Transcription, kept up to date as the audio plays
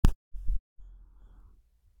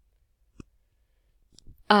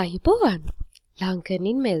ආයුබෝවන්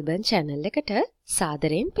ලංකනින් Melbourne channel එකට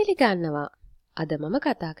සාදරයෙන් පිළිගන්නවා. අද මම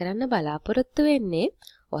කතා කරන්න බලාපොරොත්තු වෙන්නේ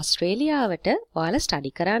ඕස්ට්‍රේලියාවට ඔයාලා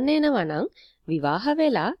ස්ටඩි කරන්න එනවා නම් විවාහ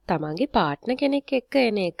වෙලා තමන්ගේ පාර්ට්නර් කෙනෙක් එක්ක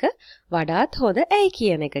එන එක වඩාත් හොඳ ඇයි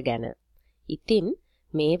කියන එක ගැන. ඉතින්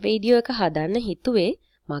මේ වීඩියෝ එක හදන්න හිතුවේ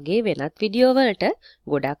මගේ වෙනත් වීඩියෝ වලට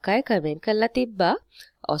ගොඩක් අය කමෙන්ට් කරලා තිබ්බා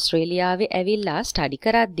ඕස්ට්‍රේලියාවේ ඇවිල්ලා ස්ටඩි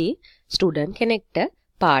කරද්දී ස්ටුඩන්ට් කෙනෙක්ට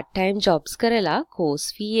part time jobs කරලා course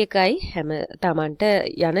fee එකයි හැම තමන්ට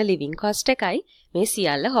යන living cost එකයි මේ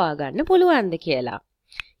සියල්ල හොයාගන්න පුළුවන්ද කියලා.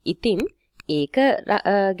 ඉතින් ඒක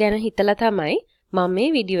ගැන හිතලා තමයි මම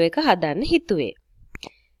මේ වීඩියෝ එක හදන්න හිතුවේ.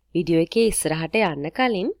 වීඩියෝ එකේ ඉස්සරහට යන්න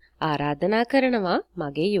කලින් ආරාධනා කරනවා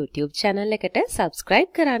මගේ YouTube channel එකට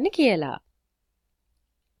subscribe කරන්න කියලා.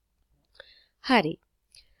 හරි.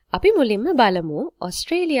 අපි මුලින්ම බලමු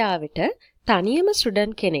ඕස්ට්‍රේලියාවට තනියම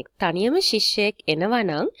ස්ටුඩන්ට් කෙනෙක් තනියම ශිෂ්‍යයෙක් එනවා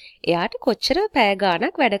නම් එයාට කොච්චර පැය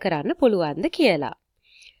ගාණක් වැඩ කරන්න පුළුවන්ද කියලා.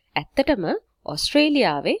 ඇත්තටම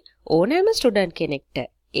ඕස්ට්‍රේලියාවේ ඕනෑම ස්ටුඩන්ට් කෙනෙක්ට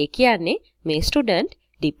ඒ කියන්නේ මේ ස්ටුඩන්ට්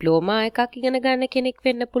ඩිප්ලෝමා එකක් ඉගෙන ගන්න කෙනෙක්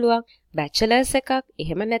වෙන්න පුළුවන්, බැචලර්ස් එකක්,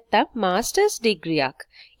 එහෙම නැත්නම් මාස්ටර්ස් ඩිග්‍රියක්.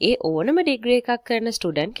 ඒ ඕනම ඩිග්‍රී එකක් කරන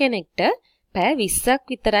ස්ටුඩන්ට් කෙනෙක්ට පැය 20ක්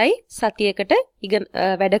විතරයි සතියකට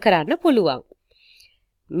වැඩ කරන්න පුළුවන්.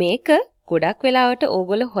 මේක ගොඩක් වෙලාවට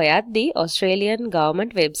ඕගොල්ලෝ හොයද්දී Australian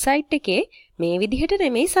government website එකේ මේ විදිහට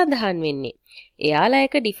නෙමෙයි සඳහන් වෙන්නේ. එයාලා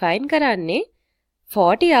ඒක define කරන්නේ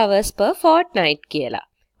 40 hours per fortnight කියලා.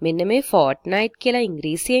 මෙන්න මේ fortnight කියලා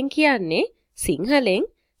ඉංග්‍රීසියෙන් කියන්නේ සිංහලෙන්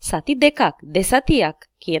සති දෙකක්, දෙසතියක්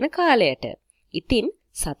කියන කාලයට. ඉතින්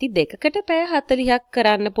සති දෙකකට පැය 40ක්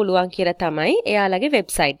කරන්න පුළුවන් කියලා තමයි එයාලගේ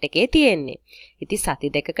වෙබ්සයිට් එකේ තියෙන්නේ. ඉතින්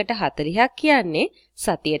සති දෙකකට 40ක් කියන්නේ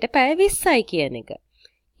සතියට පැය 20යි කියන එක.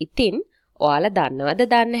 ඉතින් ඔයාලා දන්නවද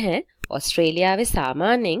දන්නේ නැහැ ඕස්ට්‍රේලියාවේ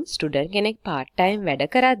සාමාන්‍යයෙන් ස්ටුඩන්ට් කෙනෙක් part time වැඩ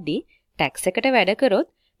කරද්දී ටැක්ස් එකට වැඩ කරොත්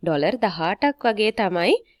 $18ක් වගේ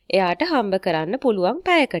තමයි එයාට හම්බ කරන්න පුළුවන්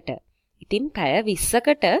පැයකට. ඉතින් පැය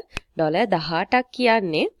 20කට $18ක්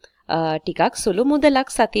කියන්නේ ටිකක් සුළු මුදලක්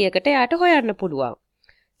සතියකට එයාට හොයන්න පුළුවන්.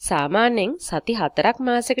 සාමාන්‍යයෙන් සති 4ක්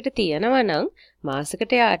මාසෙකට තියනවා නම්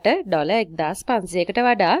මාසෙකට එයාට $1500කට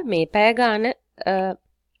වඩා මේ පැය ගාන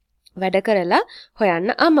වැඩ කරලා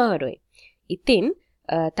හොයන්න අමාරුයි. ඉතින්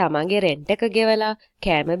තමන්ගේ රෙන්ට් එක ගෙවලා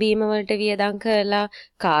කෑම බීම වලට වියදම් කරලා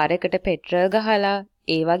කාර් එකට පෙට්‍රල් ගහලා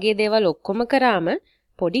ඒ වගේ දේවල් ඔක්කොම කරාම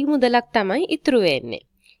පොඩි මුදලක් තමයි ඉතුරු වෙන්නේ.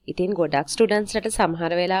 ඉතින් ගොඩක් ස්ටුඩන්ට්ස්ලට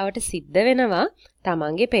සමහර වෙලාවට සිද්ධ වෙනවා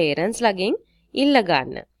තමන්ගේ පේරන්ට්ස් ළඟින් ඉල්ල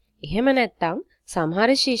ගන්න. එහෙම නැත්නම් සමහර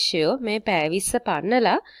ශිෂ්‍යයෝ මේ පැය 20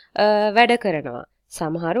 පන්නලා වැඩ කරනවා.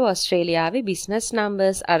 සමහරු ඕස්ට්‍රේලියාවේ බිස්නස්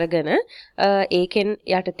නම්බර්ස් අරගෙන ඒකෙන්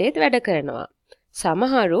යටතේත් වැඩ කරනවා.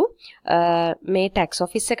 සමහරු මේ ටැක්ස්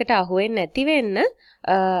ඔෆිස් එකට අහු වෙන්නේ නැති වෙන්න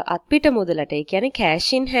අත්පිට මුදලට, ඒ කියන්නේ කෑෂ්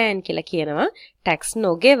ඉන් හෑන්ඩ් කියලා කියනවා, ටැක්ස්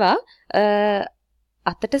නොගෙවා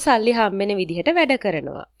අතට සල්ලි හම්බෙන විදිහට වැඩ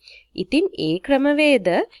කරනවා. ඉතින් ඒ ක්‍රමවේද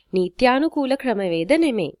නීත්‍යානුකූල ක්‍රමවේද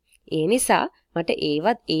නෙමෙයි. ඒ නිසා මට ඒ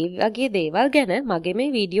වගේ දේවල් ගැන මගේ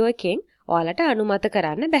මේ වීඩියෝ එකෙන් ඔයාලට අනුමත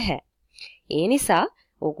කරන්න බෑ. ඒ නිසා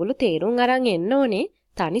ඕගොල්ලෝ තේරුම් අරන් එන්න ඕනේ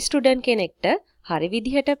තනි ස්ටුඩන්ට් කෙනෙක්ට හරි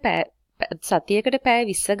විදිහට සතියකට පැය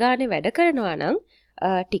 20 ගානේ වැඩ කරනවා නම්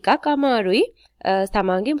ටිකක් අමාරුයි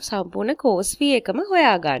තමන්ගේ සම්පූර්ණ කෝස් ෆී එකම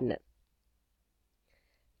හොයාගන්න.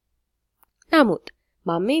 නමුත්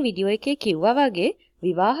මම මේ වීඩියෝ එකේ කිව්වා වගේ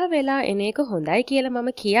විවාහ වෙලා එන එක හොඳයි කියලා මම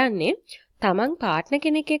කියන්නේ තමන් පාර්ට්නර්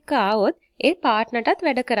කෙනෙක් එක්ක ආවොත් ඒ පාර්ට්නර්ටත්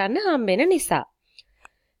වැඩ කරන්න හම්බෙන නිසා.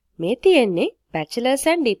 මේ තියෙන්නේ bachelors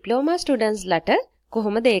and diploma students ලට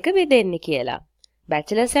කොහොමද ඒක බෙදෙන්නේ කියලා.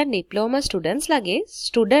 bachelors and diploma students ලගේ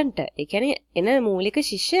ස්ටුඩන්ට් ඒ කියන්නේ එන මූලික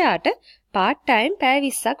ශිෂ්‍යයාට part time පැය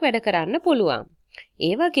 20ක් වැඩ කරන්න පුළුවන්.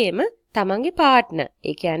 ඒ වගේම තමන්ගේ පාර්ට්නර්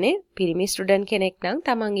ඒ කියන්නේ පිරිමි ස්ටුඩන්ට් කෙනෙක් නම්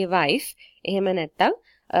තමන්ගේ wife එහෙම නැත්නම්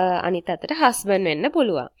අනිත් අතට husband වෙන්න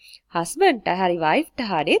පුළුවන්. husbandට හරි wifeට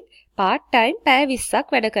හරි part time පැය 20ක්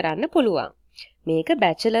වැඩ කරන්න පුළුවන්. මේක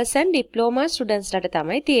bachelors and diploma students ලට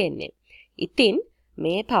තමයි තියෙන්නේ. ඉතින්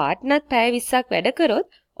මේ පාර්ට්නර්ත් පැය 20ක් වැඩ කරොත්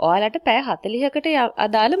ඔයාලට පැය 40කට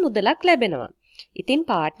අදාළ මුදලක් ලැබෙනවා. ඉතින්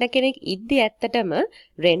පාර්ට්නර් කෙනෙක් ඉද්දි ඇත්තටම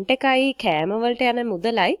රෙන්ට් එකයි කෑම වලට යන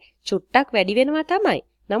මුදලයි චුට්ටක් වැඩි වෙනවා තමයි.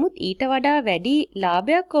 නමුත් ඊට වඩා වැඩි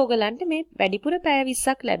ලාභයක් ඕගලන්ට මේ වැඩිපුර පැය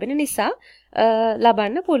 20ක් ලැබෙන නිසා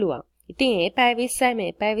ලබන්න පුළුවන්. ඉතින් මේ පැය 20යි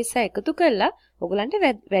මේ පැය 20යි එකතු කරලා ඕගලන්ට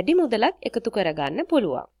වැඩි මුදලක් එකතු කරගන්න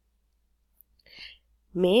පුළුවන්.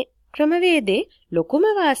 මේ ක්‍රමවේදේ ලොකුම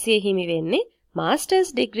වාසිය හිමි වෙන්නේ මාස්ටර්ස්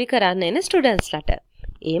ඩිග්‍රී කරන්න එන ස්ටුඩන්ට්ස්ලට.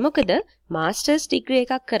 ඒ මොකද මාස්ටර්ස් ඩිග්‍රී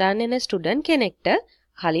එකක් කරන්න එන ස්ටුඩන්ට් කෙනෙක්ට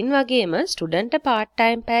කලින් වගේම ස්ටුඩන්ට් part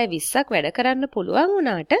time පැය 20ක් වැඩ කරන්න පුළුවන්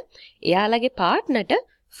වුණාට එයාලගේ පාර්ට්නර්ට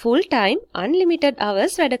full time unlimited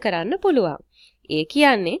hours වැඩ කරන්න පුළුවන්. ඒ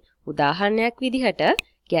කියන්නේ උදාහරණයක් විදිහට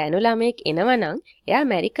ගෑනු ළමෙක් එනවනම් එයා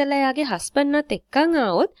මැරි කරලා එයාගේ හස්බන්ඩ්වත් එක්කන්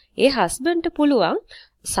ආවොත් ඒ හස්බන්ඩ්ට පුළුවන්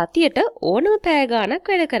සතියට ඕනම පැය ගාණක්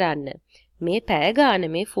වැඩ කරන්න. මේ පැය ගාණ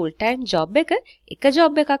මේ ෆුල් ටයිම් ජොබ් එක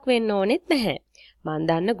ජොබ් එකක් වෙන්න ඕනෙත් නැහැ. මන්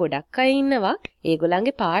දන්න ගොඩක් අය ඉන්නවා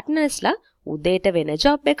ඒගොල්ලන්ගේ පාර්ට්නර්ස්ලා උදේට වෙන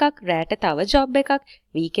ජොබ් එකක්, රැට තව ජොබ් එකක්,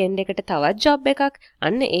 වීකෙන්ඩ් එකට තවත් ජොබ් එකක්,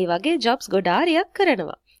 අන්න ඒ වගේ ජොබ්ස් ගොඩාරියක්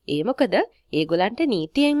කරනවා. ඒ මොකද ඒගොල්ලන්ට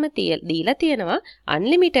නීතියෙන්ම දීලා තියෙනවා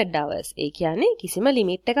අන්ලිමිටඩ් hours. ඒ කියන්නේ කිසිම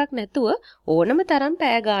ලිමිට් එකක් නැතුව ඕනම තරම්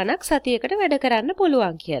පැය ගාණක් සතියකට වැඩ කරන්න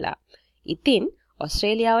පුළුවන් කියලා. ඉතින්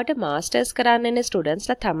ඔස්ට්‍රේලියාවට මාස්ටර්ස් කරන්න එන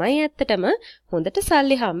ස්ටුඩන්ට්ස්ලා තමයි ඇත්තටම හොඳට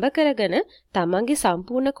සල්ලි හම්බ කරගෙන තමන්ගේ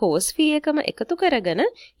සම්පූර්ණ කෝස් ෆී එකම එකතු කරගෙන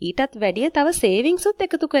ඊටත් වැඩිය තව සේවිංස් උත්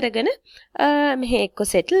එකතු කරගෙන මෙහෙ එක්ක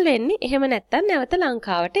සෙටල් වෙන්නේ. එහෙම නැත්නම් නැවත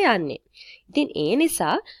ලංකාවට යන්නේ. ඉතින් ඒ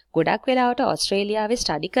නිසා ගොඩක් වෙලාවට ඔස්ට්‍රේලියාවේ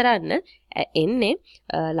ස්ටඩි කරන්න එන්නේ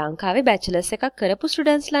ලංකාවේ බැචලර්ස් එකක් කරපු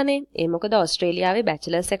ස්ටුඩන්ට්ස්ලානේ. ඒ මොකද ඔස්ට්‍රේලියාවේ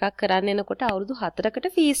බැචලර්ස් එකක් කරන්න එනකොට අවුරුදු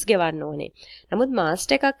 4කට ෆීස් ගෙවන්න ඕනේ. නමුත්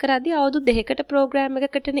මාස්ටර් එකක් කරද්දී අවුරුදු 2කට ප්‍රෝග්‍රෑම්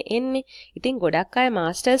එකකටනේ එන්නේ. ඉතින් ගොඩක් අය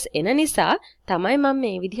මාස්ටර්ස් එන නිසා තමයි මම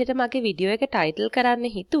මේ විදිහට මගේ වීඩියෝ එක ටයිටල් කරන්න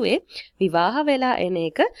හිතුවේ විවාහ වෙලා එන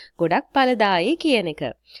එක ගොඩක් ඵලදායී කියන එක.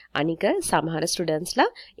 අනික සමහර ස්ටුඩන්ට්ස්ලා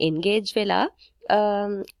එන්ගේජ් වෙලා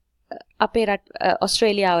අපේ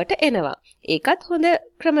ඔස්ට්‍රේලියාවට එනවා. ඒකත් හොඳ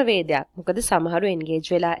ක්‍රමවේදයක්. මොකද සමහරු එන්ගේජ්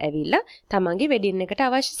වෙලා ඇවිල්ලා තමන්ගේ වෙඩින් එකට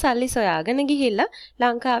අවශ්‍ය සල්ලි සොයාගෙන ගිහිල්ලා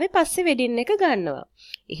ලංකාවේ පස්සේ වෙඩින් එක ගන්නවා.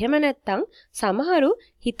 එහෙම නැත්නම් සමහරු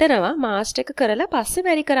හිතනවා මාස්ටර් එක කරලා පස්සේ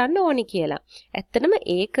වැඩි කරන්න ඕනි කියලා. ඇත්තටම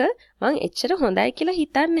ඒක මං එච්චර හොඳයි කියලා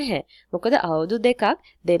හිතන්නේ නැහැ. මොකද අවුරුදු දෙකක්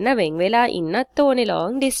දෙන්න වෙන් වෙලා ඉන්නත් ඕනේ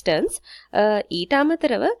long distance. ඊට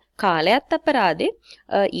අමතරව කාලයත් අපරාදේ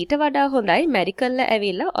ඊට වඩා හොඳයි මැරි කරලා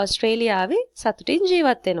ඇවිල්ලා ඔස්ට්‍රේලියාවේ සතුටින්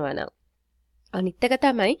ජීවත් වෙනවා නම්. අනිත් එක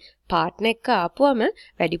තමයි පාර්ට්නර් එක්ක ආපුවම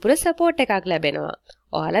වැඩිපුර සපෝට් එකක් ලැබෙනවා.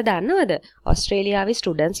 ඔයාලා දන්නවද ඔස්ට්‍රේලියාවේ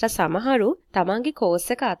ස්ටුඩන්ට්ස්ලා සමහරු තමන්ගේ කෝස්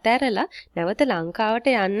එක අතෑරලා නැවත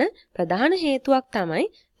ලංකාවට යන්න ප්‍රධාන හේතුවක් තමයි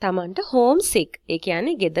තමන්ට හෝම් සික්. ඒ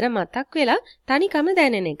කියන්නේ ගෙදර මතක් වෙලා තනිකම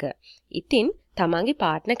දැනෙන එක. ඉතින් තමන්ගේ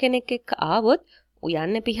පාර්ට්නර් කෙනෙක් එක්ක ආවොත්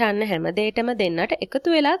උයන්න පිහන්න හැම දෙයකම දෙන්නට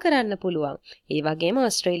එකතු වෙලා කරන්න පුළුවන්. ඒ වගේම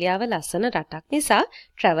ඔස්ට්‍රේලියාව ලස්සන රටක් නිසා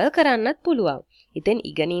ට්‍රැවල් කරන්නත් පුළුවන්. ඉතින්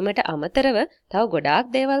ඉගෙනීමට අමතරව තව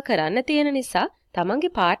ගොඩාක් දේවල් කරන්න තියෙන නිසා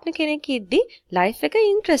තමන්ගේ පාර්ට්නර් කෙනෙක් ඉද්දි ලයිෆ් එක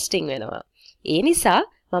ඉන්ට්‍රෙස්ටිං වෙනවා. ඒ නිසා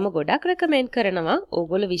මම ගොඩක් රෙකමෙන්ඩ් කරනවා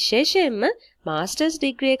ඕගොල්ලෝ විශේෂයෙන්ම මාස්ටර්ස්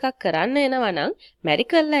ඩිග්‍රී එකක් කරන්න එනවා නම් මැරි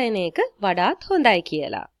කරලා එන එක වඩාත් හොඳයි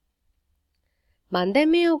කියලා. මම දැන්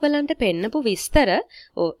මේ ඔයගලන්ට පෙන්නපු විස්තර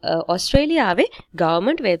ඔස්ට්‍රේලියාවේ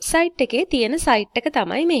ගවර්න්මන්ට් වෙබ්සයිට් එකේ තියෙන සයිට් එක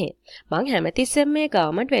තමයි මේ. මම හැමතිස්සෙම මේ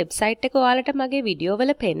ගවර්න්මන්ට් වෙබ්සයිට් එක ඔයාලට මගේ වීඩියෝ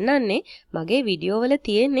වල පෙන්නන්නේ මගේ වීඩියෝ වල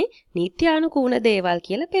තියෙන්නේ නීත්‍යානුකූල දේවල්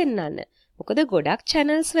කියලා පෙන්නන්න. මොකද ගොඩක්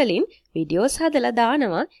channels වලින් වීඩියෝස් හදලා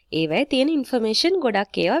දානවා ඒවැය තියෙන information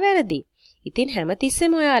ගොඩක් ඒවා වැරදි. ඉතින්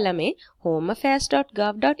හැමතිස්සෙම ඔයාලා මේ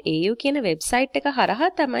homeaffairs.gov.au කියන වෙබ්සයිට් එක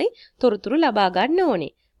හරහා තමයි තොරතුරු ලබා ගන්න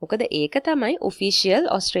ඕනේ. මොකද ඒක තමයි official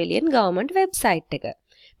Australian government website එක.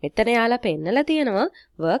 මෙතන යාලා පෙන්නලා තියෙනවා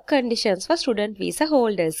work conditions for student visa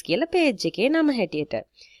holders කියලා page එකේ නම හැටියට.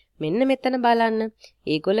 මෙන්න මෙතන බලන්න.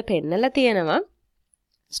 ඒගොල්ල පෙන්නලා තියෙනවා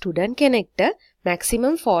student කෙනෙක්ට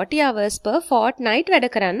maximum 40 hours per fortnight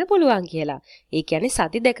වැඩ කරන්න පුළුවන් කියලා. ඒ කියන්නේ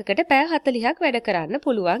සති දෙකකට පැය 40ක් වැඩ කරන්න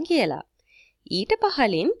පුළුවන් කියලා. ඊට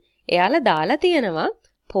පහලින් එයාලා දාලා තියෙනවා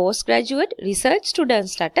post graduate research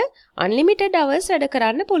students ලට unlimited hours වැඩ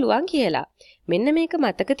කරන්න පුළුවන් කියලා. මෙන්න මේක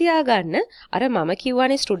මතක තියාගන්න. අර මම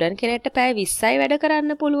කියවනේ ස්ටුඩන්ට් කෙනෙක්ට පැය 20යි වැඩ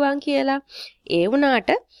කරන්න පුළුවන් කියලා. ඒ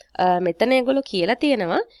වුණාට මෙතන ඒගොල්ලෝ කියලා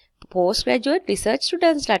තියෙනවා post graduate research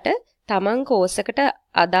students ලට තමන් කෝස් එකට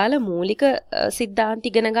අදාළ මූලික සිද්ධාන්ත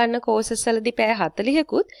ඉගෙන ගන්න කෝසස් වලදී පැය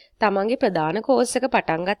 40කුත් තමන්ගේ ප්‍රධාන කෝස් එක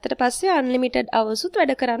පටන් ගත්තට පස්සේ unlimited hours උත්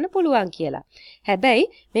වැඩ කරන්න පුළුවන් කියලා. හැබැයි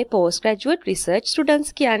මේ post graduate research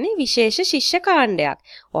students කියන්නේ විශේෂ ශිෂ්‍ය කාණ්ඩයක්.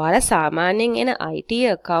 ඔයාලා සාමාන්‍යයෙන් එන IT,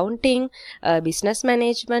 accounting, business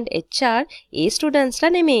management, HR ඒ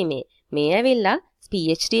ස්ටුඩන්ට්ස්ලා නෙමෙයි මේ. මේ ඇවිල්ලා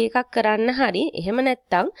PhD එකක් කරන්න හරි එහෙම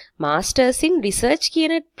නැත්නම් masters in research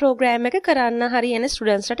කියන ප්‍රෝග්‍රෑම් එක කරන්න හරි එන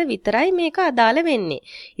ස්ටුඩන්ට්ස්ලට විතරයි මේක අදාළ වෙන්නේ.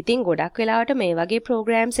 ඉතින් ගොඩක් වෙලාවට මේ වගේ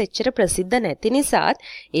ප්‍රෝග්‍රෑම්ස් එච්චර ප්‍රසිද්ධ නැති නිසාත්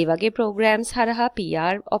ඒ වගේ ප්‍රෝග්‍රෑම්ස් හරහා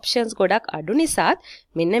PR options ගොඩක් අඩු නිසාත්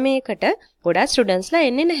මෙන්න මේකට ගොඩක් ස්ටුඩන්ට්ස්ලා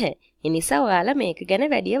එන්නේ නැහැ. ඒ නිසා ඔයාලා මේක ගැන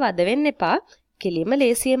වැඩිය වද වෙන්න එපා. කෙලින්ම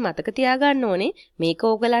ලේසියෙන් මතක තියාගන්න ඕනේ මේක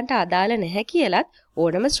ඕගලන්ට අදාළ නැහැ කියලත්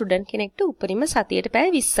ඕනම ස්ටුඩන්ට් කෙනෙක්ට උපරිම සතියට පැය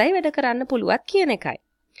 20යි වැඩ කරන්න පුළුවන් කියන එකයි.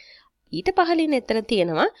 ඊට පහළින් එතන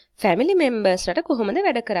තියෙනවා family members ලට කොහොමද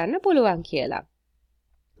වැඩ කරන්න පුළුවන් කියලා.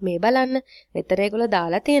 මේ බලන්න මෙතන ඒගොල්ලෝ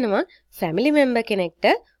දාලා තියෙනවා family member කෙනෙක්ට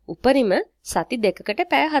උපරිම සති දෙකකට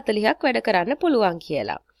පැය 40ක් වැඩ කරන්න පුළුවන්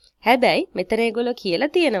කියලා. හැබැයි මෙතන ඒගොල්ලෝ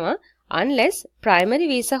කියලා තියෙනවා unless primary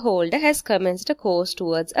visa holder has commenced a course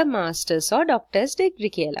towards a master's or doctor's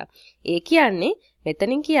degree කියලා. ඒ කියන්නේ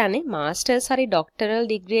මෙතනින් කියන්නේ masters හරි doctoral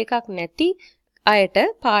degree එකක් නැති අයට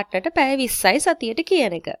පාර්ට්නර්ට පැය 20යි සතියට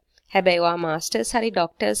කියන එක. හැබැයි ඔයා masters හරි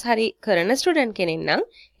doctors හරි කරන ස්ටුඩන්ට් කෙනෙක් නම්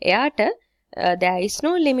එයාට there is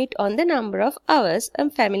no limit on the number of hours a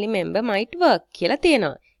family member might work කියලා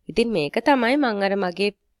තියෙනවා. ඉතින් මේක තමයි මම අර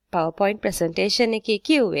මගේ PowerPoint presentation එකේ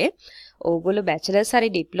කිව්වේ. ඕගොල්ලෝ bachelor's හරි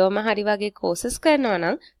diploma හරි වගේ courses කරනවා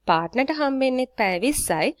නම් partnerට හම්බෙන්නේ පැය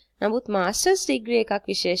 20යි. නමුත් master's degree එකක්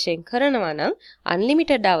විශේෂයෙන් කරනවා නම්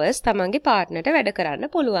unlimited hours තමන්ගේ partnerට වැඩ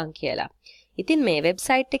කරන්න පුළුවන් කියලා. ඉතින් මේ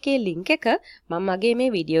website එකේ link එක මම මගේ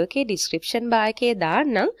මේ වීඩියෝ එකේ description bar එකේ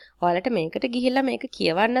දාන්නම්. ඔයාලට මේකට ගිහිල්ලා මේක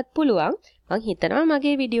කියවන්නත් පුළුවන්. මං හිතනවා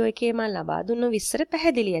මගේ වීඩියෝ එකේ මම ලබා දුන්න විස්තර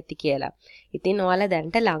පැහැදිලි ඇති කියලා. ඉතින් ඔයාලා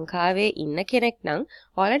දැනට ලංකාවේ ඉන්න කෙනෙක් නම්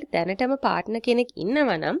ඔයාලට දැනටම පාර්ට්නර් කෙනෙක්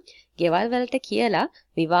ඉන්නවා නම් ගෙවල් වලට කියලා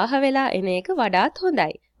විවාහ වෙලා එන එක වඩාත්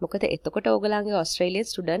හොඳයි. මොකද එතකොට ඕගලන්ගේ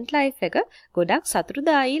ඕස්ට්‍රේලියානු ස්ටුඩන්ට් ලයිෆ් එක ගොඩක්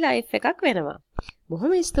සතුටුදායී ලයිෆ් එකක් වෙනවා.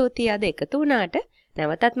 බොහොම ස්තුතියි අද එකතු වුණාට.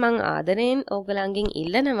 නැවතත් මං ආදරයෙන් ඕගලන්ගෙන්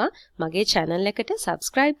ඉල්ලනවා මගේ channel එකට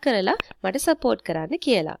subscribe කරලා මට support කරන්න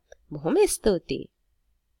කියලා. බොහොම ස්තුතියි.